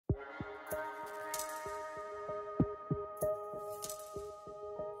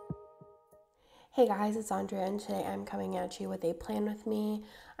Hey guys, it's Andrea, and today I'm coming at you with a plan with me.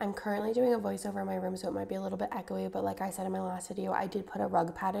 I'm currently doing a voiceover in my room, so it might be a little bit echoey, but like I said in my last video, I did put a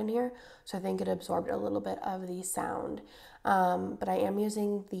rug pad in here, so I think it absorbed a little bit of the sound. But I am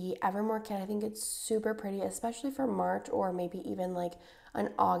using the Evermore kit. I think it's super pretty, especially for March or maybe even like an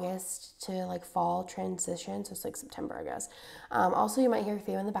August to like fall transition, so it's like September, I guess. Also, you might hear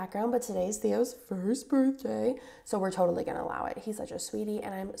Theo in the background, but today's Theo's first birthday, so we're totally gonna allow it. He's such a sweetie,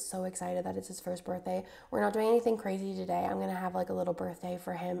 and I'm so excited that it's his first birthday. We're not doing anything crazy today. I'm gonna have like a little birthday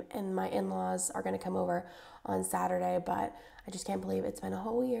for him, and my in-laws are gonna come over on Saturday, but I just can't believe it's been a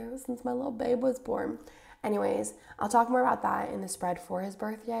whole year since my little babe was born. Anyways, I'll talk more about that in the spread for his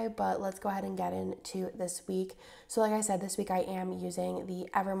birthday, but let's go ahead and get into this week. So like I said, this week I am using the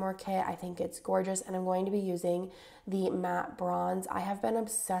Evermore kit. I think it's gorgeous, and I'm going to be using the matte bronze. I have been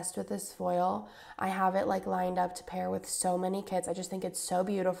obsessed with this foil. I have it like lined up to pair with so many kits. I just think it's so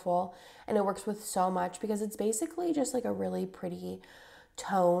beautiful, and it works with so much because it's basically just like a really pretty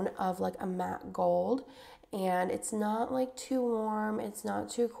tone of like a matte gold, and it's not like too warm, it's not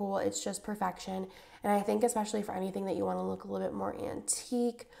too cool, it's just perfection. And I think especially for anything that you want to look a little bit more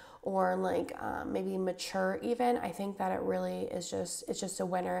antique or like maybe mature even, I think that it really is just a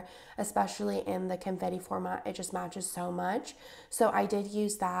winner, especially in the confetti format. It just matches so much. So I did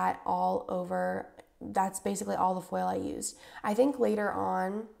use that all over. That's basically all the foil I used. I think later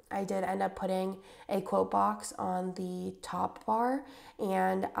on I did end up putting a quote box on the top bar,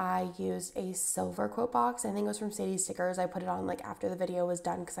 and I used a silver quote box. I think it was from Sadie Stickers. I put it on like after the video was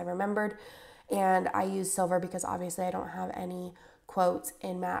done because I remembered, and I used silver because obviously I don't have any quotes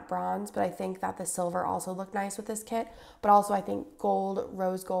in matte bronze, but I think that the silver also looked nice with this kit. But also I think gold,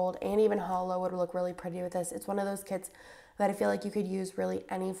 rose gold, and even hollow would look really pretty with this. It's one of those kits that I feel like you could use really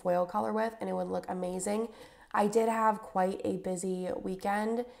any foil color with and it would look amazing. I did have quite a busy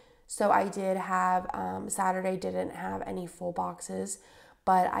weekend, so I did have Saturday didn't have any full boxes,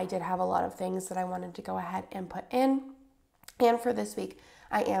 but I did have a lot of things that I wanted to go ahead and put in. And for this week,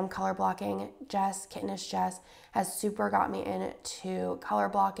 I am color blocking. Kittenish Jess, has super got me into color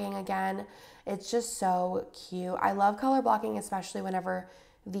blocking again. It's just so cute. I love color blocking, especially whenever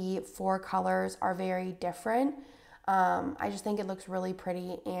the four colors are very different. I just think it looks really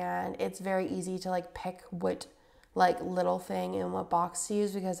pretty, and it's very easy to like pick what like little thing in what box to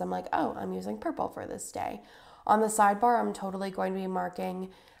use because I'm like, oh, I'm using purple for this day. On the sidebar, I'm totally going to be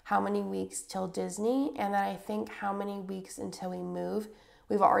marking how many weeks till Disney, and then I think how many weeks until we move.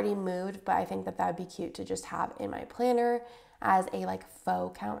 We've already moved, but I think that that'd be cute to just have in my planner as a like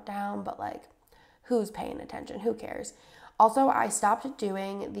faux countdown, but like who's paying attention? Who cares? Also, I stopped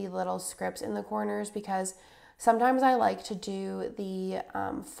doing the little scripts in the corners because sometimes I like to do the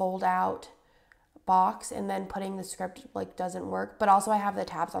fold out box and then putting the script like doesn't work. But also I have the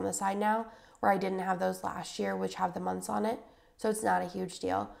tabs on the side now where I didn't have those last year, which have the months on it. So it's not a huge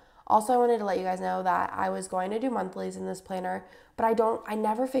deal. Also, I wanted to let you guys know that I was going to do monthlies in this planner, but I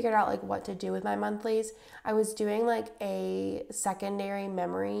never figured out like what to do with my monthlies. I was doing like a secondary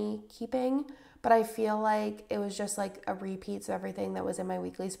memory keeping, but I feel like it was just like a repeats of everything that was in my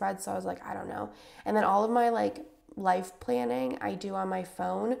weekly spread. So I was like, I don't know. And then all of my like life planning I do on my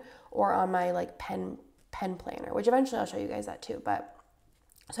phone or on my like pen planner, which eventually I'll show you guys that too. But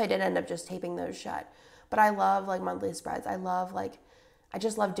so I did end up just taping those shut. But I love like monthly spreads. I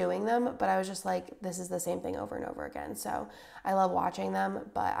just love doing them, but I was just like, this is the same thing over and over again. So I love watching them,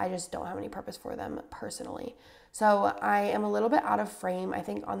 but I just don't have any purpose for them personally. So I am a little bit out of frame, I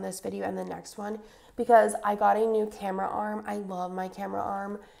think, on this video and the next one because I got a new camera arm. I love my camera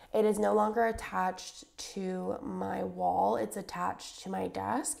arm. It is no longer attached to my wall. It's attached to my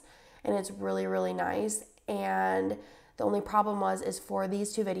desk, and it's really, really nice. And the only problem is for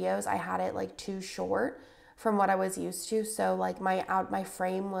these two videos, I had it like too short from what I was used to. So like my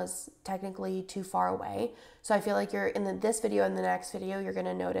frame was technically too far away. So I feel like you're in this video and the next video, you're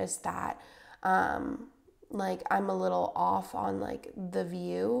gonna notice that like I'm a little off on like the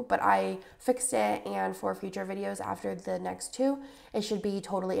view, but I fixed it, and for future videos after the next two, it should be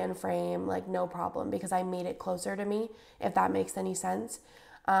totally in frame, like no problem, because I made it closer to me, if that makes any sense.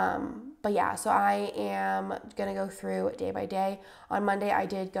 But yeah, so I am gonna go through day by day. On Monday, I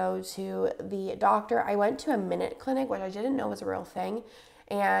did go to the doctor. I went to a minute clinic, which I didn't know was a real thing.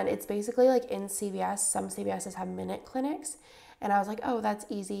 And it's basically like in CVS, some CVSs have minute clinics. And I was like, oh, that's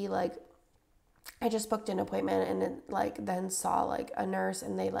easy. Like I just booked an appointment and it, like then saw like a nurse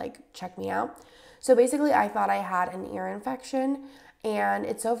and they like checked me out. So basically I thought I had an ear infection, and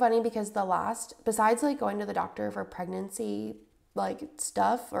it's so funny because besides like going to the doctor for pregnancy like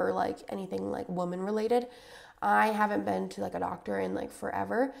stuff or like anything like woman related, I haven't been to like a doctor in like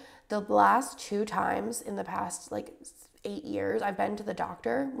forever. The last 2 times in the past like 8 years I've been to the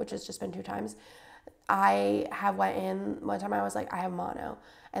doctor, which has just been 2 times. I have went in, one time I was like, I have mono.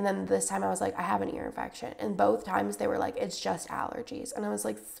 And then this time I was like, I have an ear infection. And both times they were like, it's just allergies. And I was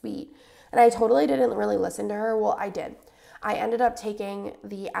like, sweet. And I totally didn't really listen to her. Well, I did. I ended up taking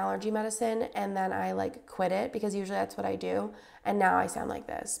the allergy medicine and then I like quit it because usually that's what I do. And now I sound like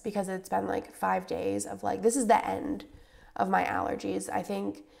this because it's been like 5 days of like, this is the end of my allergies. I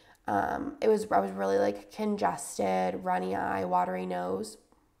think I was really like congested, runny eye, watery nose,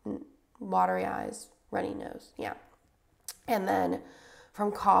 watery eyes, runny nose. Yeah. And then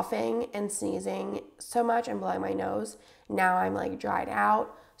from coughing and sneezing so much and blowing my nose, now I'm like dried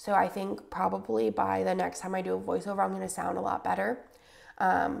out. So I think probably by the next time I do a voiceover, I'm going to sound a lot better.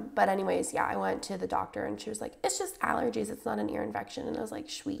 But anyways, yeah, I went to the doctor and she was like, it's just allergies. It's not an ear infection. And I was like,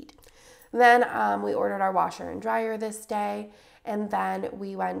 sweet. Then we ordered our washer and dryer this day. And then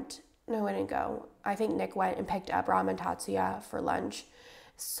we went, no, I didn't go. I think Nick went and picked up ramen tatsuya for lunch.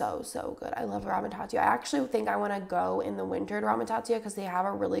 So good. I love ramen tatsuya. I actually think I want to go in the winter to ramen tatsuya because they have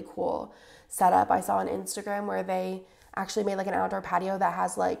a really cool setup. I saw on Instagram where they actually made like an outdoor patio that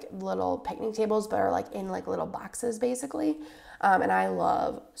has like little picnic tables but are like in like little boxes basically. And I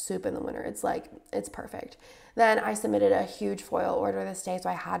love soup in the winter. It's like, it's perfect. Then I submitted a huge foil order this day, so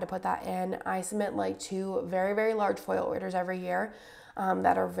I had to put that in. I submit like 2 very, very large foil orders every year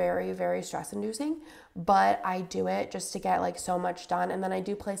that are very, very stress inducing, but I do it just to get like so much done. And then I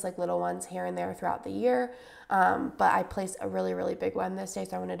do place like little ones here and there throughout the year. But I placed a really, really big one this day,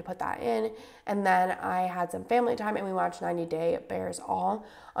 so I wanted to put that in. And then I had some family time and we watched 90 Day Bears All.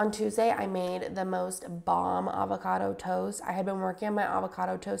 On Tuesday, I made the most bomb avocado toast. I had been working on my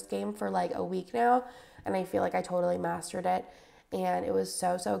avocado toast game for like a week now, and I feel like I totally mastered it. And it was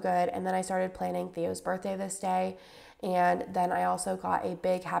so good. And then I started planning Theo's birthday this day. And then I also got a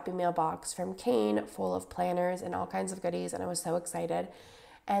big Happy Meal box from Kane full of planners and all kinds of goodies, and I was so excited.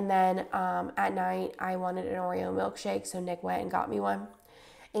 And then at night, I wanted an Oreo milkshake, so Nick went and got me one.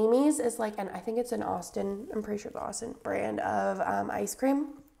 Amy's is like, and I think it's an Austin, I'm pretty sure it's Austin brand of ice cream.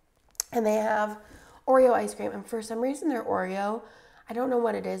 And they have Oreo ice cream. And for some reason, their Oreo, I don't know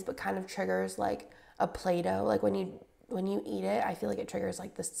what it is, but kind of triggers like a Play-Doh. Like when you eat it, I feel like it triggers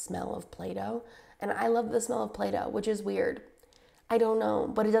like the smell of Play-Doh. And I love the smell of Play-Doh, which is weird. I don't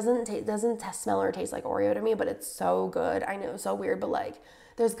know, but it doesn't smell or taste like Oreo to me, but it's so good. I know, so weird, but like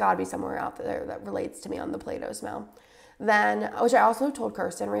there's gotta be somewhere out there that relates to me on the Play-Doh smell. Then, which I also told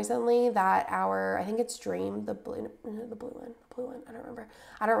Kirsten recently that I think it's Dream, the blue one,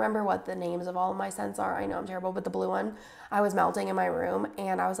 I don't remember what the names of all of my scents are. I know I'm terrible, but the blue one, I was melting in my room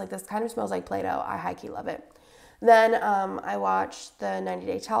and I was like, this kind of smells like Play-Doh. I high-key love it. Then I watched the 90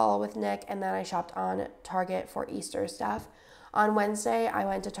 Day Tell with Nick, and then I shopped on Target for Easter stuff. On Wednesday, I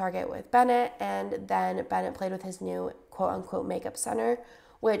went to Target with Bennett, and then Bennett played with his new quote-unquote makeup center,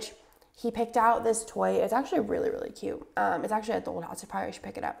 which he picked out this toy. It's actually really, really cute. It's actually at the old house. So probably should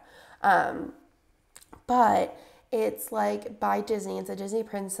pick it up. But it's like by Disney. It's a Disney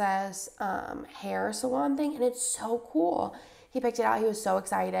princess hair salon thing, and it's so cool. He picked it out. He was so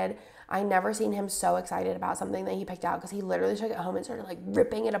excited. I never seen him so excited about something that he picked out because he literally took it home and started like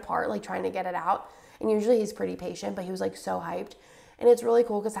ripping it apart, like trying to get it out. And usually he's pretty patient, but he was like so hyped. And it's really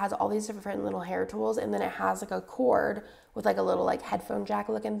cool because it has all these different little hair tools, and then it has like a cord with like a little like headphone jack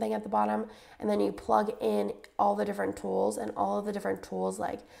looking thing at the bottom. And then you plug in all the different tools, and all of the different tools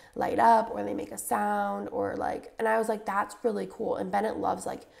like light up or they make a sound or like, and I was like, that's really cool. And Bennett loves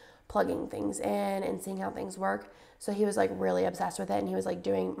like plugging things in and seeing how things work. So he was like really obsessed with it, and he was like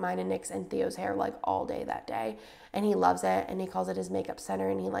doing mine and Nick's and Theo's hair like all day that day. And he loves it, and he calls it his makeup center,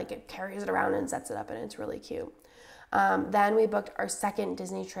 and he like carries it around and sets it up, and it's really cute. Then we booked our second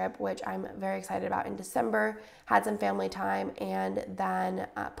Disney trip, which I'm very excited about, in December, had some family time, and then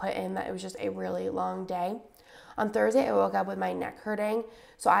put in that it was just a really long day. On Thursday, I woke up with my neck hurting.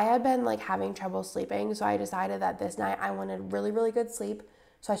 So I had been like having trouble sleeping. So I decided that this night I wanted really, really good sleep.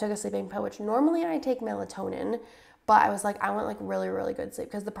 So I took a sleeping pill, which normally I take melatonin, but I was like, I want like really, really good sleep.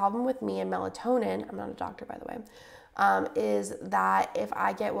 Because the problem with me and melatonin, I'm not a doctor by the way, is that if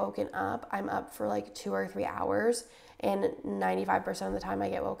I get woken up, I'm up for like 2 or 3 hours, and 95% of the time I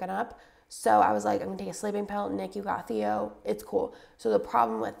get woken up. So I was like, I'm gonna take a sleeping pill. Nick, you got Theo. It's cool. So the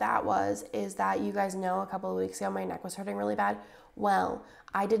problem with that is that you guys know a couple of weeks ago my neck was hurting really bad. Well,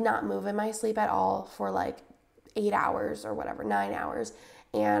 I did not move in my sleep at all for like 8 hours or whatever, 9 hours.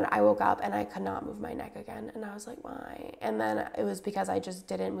 And I woke up and I could not move my neck again. And I was like, why? And then it was because I just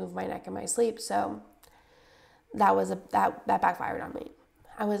didn't move my neck in my sleep. So that backfired on me.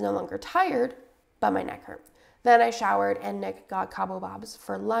 I was no longer tired, but my neck hurt. Then I showered and Nick got Cabo Bobs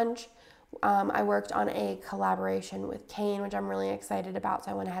for lunch. I worked on a collaboration with Kane, which I'm really excited about,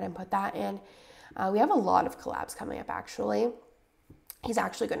 so I went ahead and put that in. We have a lot of collabs coming up, actually. He's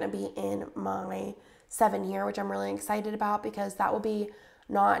actually going to be in my 7 year, which I'm really excited about because that will be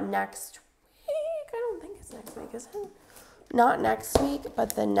not next week. I don't think it's next week, is it? Not next week,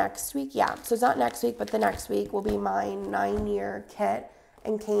 but the next week. Yeah, so it's not next week, but the next week will be my 9-year kit.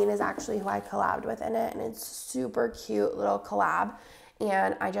 And Kane is actually who I collabed with in it. And it's super cute little collab.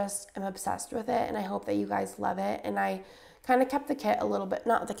 And I just am obsessed with it. And I hope that you guys love it. And I kind of kept the kit a little bit,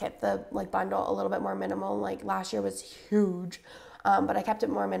 not the kit, the like bundle a little bit more minimal. Like last year was huge. But I kept it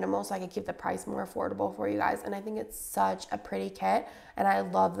more minimal so I could keep the price more affordable for you guys. And I think it's such a pretty kit. And I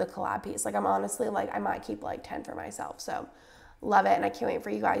love the collab piece. Like I'm honestly like, I might keep like 10 for myself. So love it. And I can't wait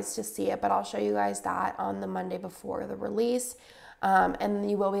for you guys to see it. But I'll show you guys that on the Monday before the release. And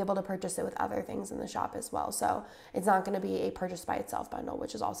you will be able to purchase it with other things in the shop as well. So it's not going to be a purchase by itself bundle,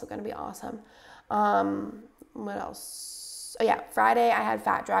 which is also going to be awesome. What else? Oh yeah, Friday I had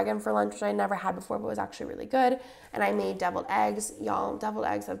Fat Dragon for lunch, which I never had before, but was actually really good. And I made deviled eggs. Y'all, deviled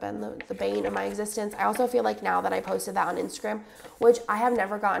eggs have been the bane of my existence. I also feel like now that I posted that on Instagram, which I have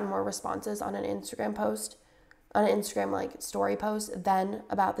never gotten more responses on an Instagram post, on an Instagram like story post than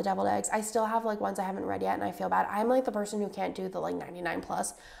about the deviled eggs. I still have like ones I haven't read yet and I feel bad. I'm like the person who can't do the like 99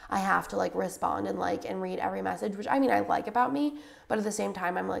 plus. I have to like respond and like and read every message, which I mean I like about me, but at the same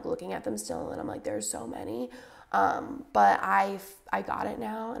time I'm like looking at them still and I'm like there's so many. But I got it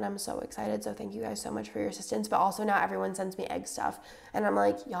now and I'm so excited. So thank you guys so much for your assistance. But also now everyone sends me egg stuff and I'm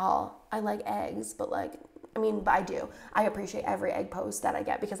like, y'all, I like eggs, but like, I mean, but I do. I appreciate every egg post that I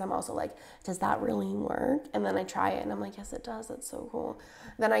get because I'm also like, does that really work? And then I try it and I'm like, yes, it does. That's so cool.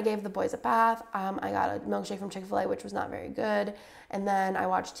 Then I gave the boys a bath. I got a milkshake from Chick-fil-A, which was not very good. And then I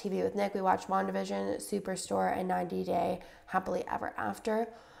watched TV with Nick. We watched WandaVision, Superstore, and 90 Day Happily Ever After.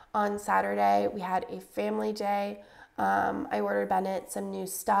 On Saturday, we had a family day. I ordered Bennett some new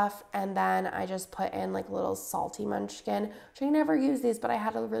stuff, and then I just put in like a little salty munchkin, which I never use these, but I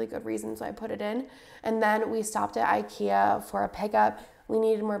had a really good reason, so I put it in. And then we stopped at IKEA for a pickup. We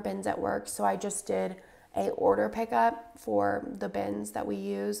needed more bins at work, so I just did a order pickup for the bins that we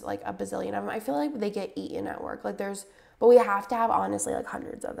use, like a bazillion of them. I feel like they get eaten at work. Like but we have to have honestly like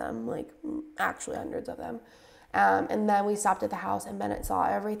hundreds of them, like actually hundreds of them. And then we stopped at the house and Bennett saw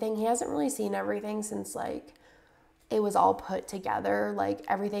everything. He hasn't really seen everything since like it was all put together. Like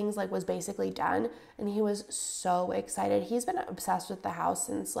everything's like was basically done and he was so excited. He's been obsessed with the house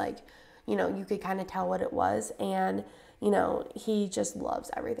since like, you know, you could kind of tell what it was. And, you know, he just loves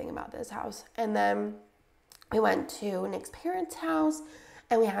everything about this house. And then we went to Nick's parents' house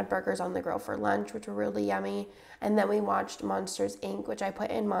and we had burgers on the grill for lunch, which were really yummy. And then we watched Monsters, Inc., which I put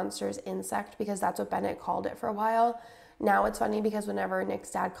in Monsters Insect because that's what Bennett called it for a while. Now it's funny because whenever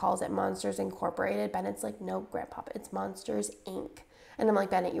Nick's dad calls it Monsters Incorporated, Bennett's like, no, Grandpa, it's Monsters, Inc. And I'm like,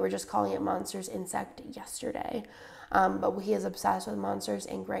 Bennett, you were just calling it Monsters Insect yesterday. But he is obsessed with Monsters,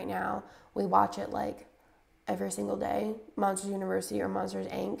 Inc. right now. We watch it like every single day, Monsters University or Monsters,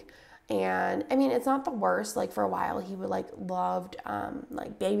 Inc. And I mean, it's not the worst. Like for a while, he would like loved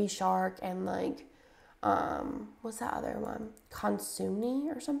like Baby Shark and like what's that other one?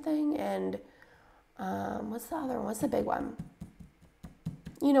 Consumni or something. And what's the other one? What's the big one?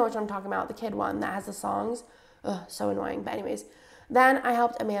 You know what I'm talking about, the kid one that has the songs. Ugh, so annoying. But anyways, then I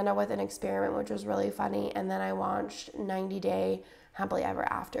helped Amanda with an experiment, which was really funny. And then I watched 90 Day Happily Ever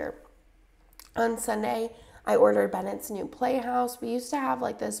After. On Sunday, I ordered Bennett's new playhouse. We used to have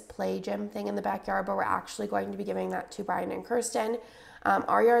like this play gym thing in the backyard, but we're actually going to be giving that to Brian and Kirsten.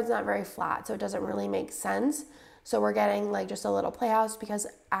 Our yard's not very flat, so it doesn't really make sense. So we're getting like just a little playhouse because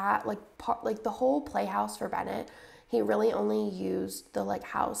at like the whole playhouse for Bennett, he really only used the like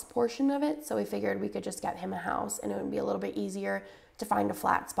house portion of it. So we figured we could just get him a house and it would be a little bit easier to find a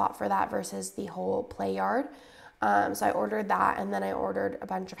flat spot for that versus the whole play yard. So I ordered that and then I ordered a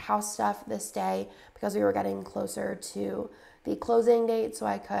bunch of house stuff this day because we were getting closer to the closing date so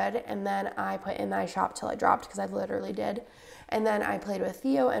I could. And then I put in that I shopped till I dropped because I literally did. And then I played with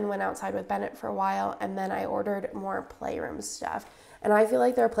Theo and went outside with Bennett for a while. And then I ordered more playroom stuff. And I feel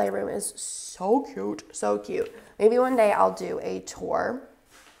like their playroom is so cute, so cute. Maybe one day I'll do a tour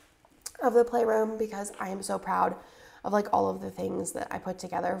of the playroom because I am so proud of like all of the things that I put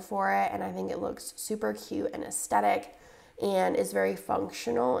together for it. And I think it looks super cute and aesthetic and is very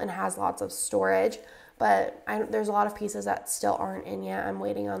functional and has lots of storage. But there's a lot of pieces that still aren't in yet. I'm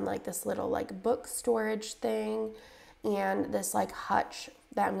waiting on like this little like book storage thing and this like hutch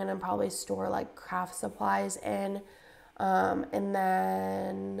that I'm gonna probably store like craft supplies in. And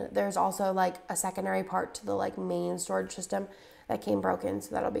then there's also like a secondary part to the like main storage system that came broken,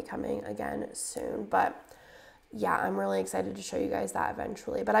 so that'll be coming again soon. But yeah, I'm really excited to show you guys that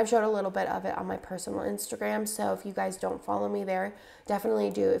eventually. But I've showed a little bit of it on my personal Instagram, so if you guys don't follow me there, definitely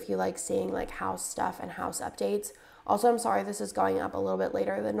do if you like seeing like house stuff and house updates. Also, I'm sorry this is going up a little bit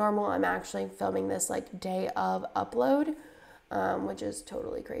later than normal. I'm actually filming this like day of upload, which is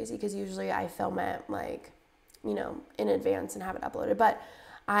totally crazy because usually I film it like, you know, in advance and have it uploaded. But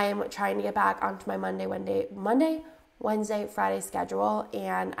I'm trying to get back onto my Monday, Wednesday, Friday schedule,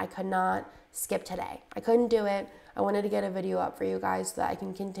 and I could not skip today. I couldn't do it. I wanted to get a video up for you guys so that I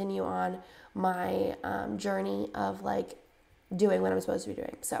can continue on my journey of like doing what I'm supposed to be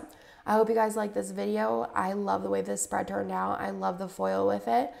doing. So I hope you guys like this video. I love the way this spread turned out. I love the foil with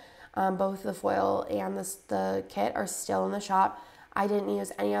it. Both the foil and the kit are still in the shop. I didn't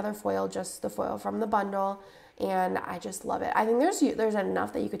use any other foil, just the foil from the bundle, and I just love it. I think there's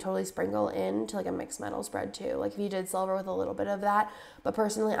enough that you could totally sprinkle into like a mixed metal spread too, like if you did silver with a little bit of that. But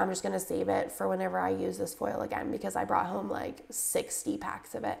personally, I'm just gonna save it for whenever I use this foil again because I brought home like 60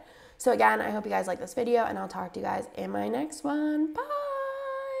 packs of it. So again, I hope you guys like this video, and I'll talk to you guys in my next one. Bye!